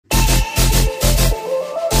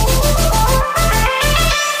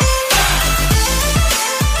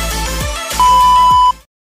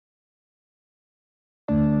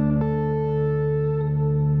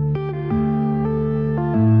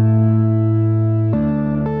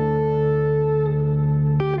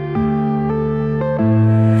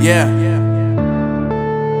Yeah.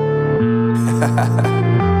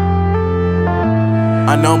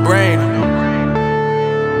 Unknown Brain,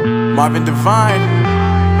 Marvin Divine.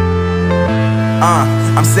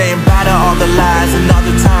 I'm saying bye to all the lies and all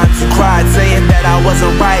the times you cried, saying that I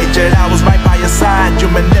wasn't right, yet I was right by your side. You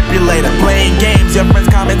manipulator, playing games, your friends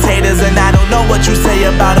commentators, and I don't know what you say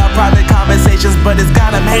about our private conversations, but it's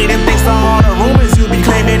got them hating. Thanks to all the rumors you be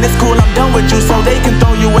claiming. It's cool, I'm done with you, so they can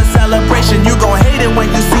throw you a celebration. You gon' hate it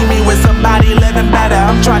when you see me with somebody living better.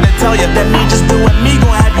 I'm trying to tell you that me just doing me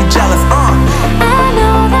gon' have you jealous. I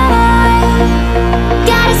know that I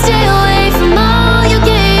gotta stay away from all your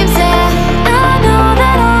games, yeah. I know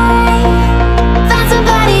that I found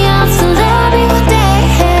somebody else to love me one day,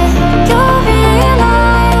 yeah. You'll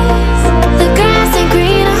realize the grass ain't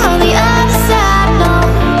greener on the other side, no.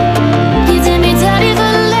 You did me dirty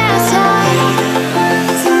for the last time,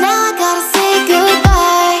 so now I gotta say goodbye.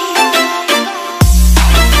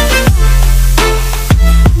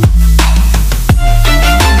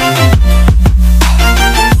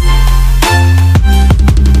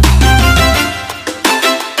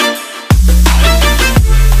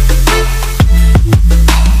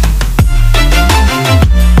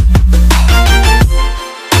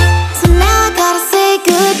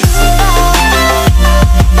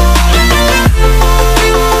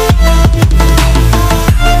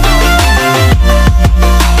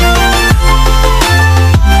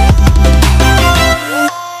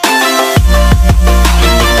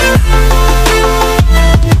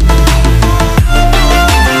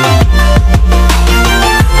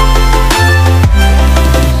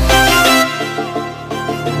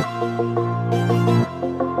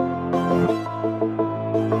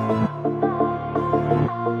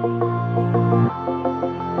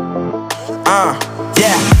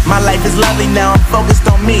 Yeah, my life is lovely now, I'm focused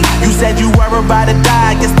on me. You said you were about to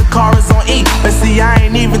die, I guess the car is on E. But see, I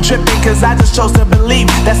ain't even tripping, cause I just chose to believe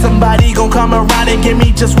that somebody gon' come around and give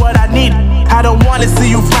me just what I need. I don't wanna see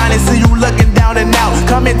you frowning, see you looking down and out,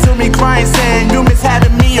 coming to me crying, saying you miss having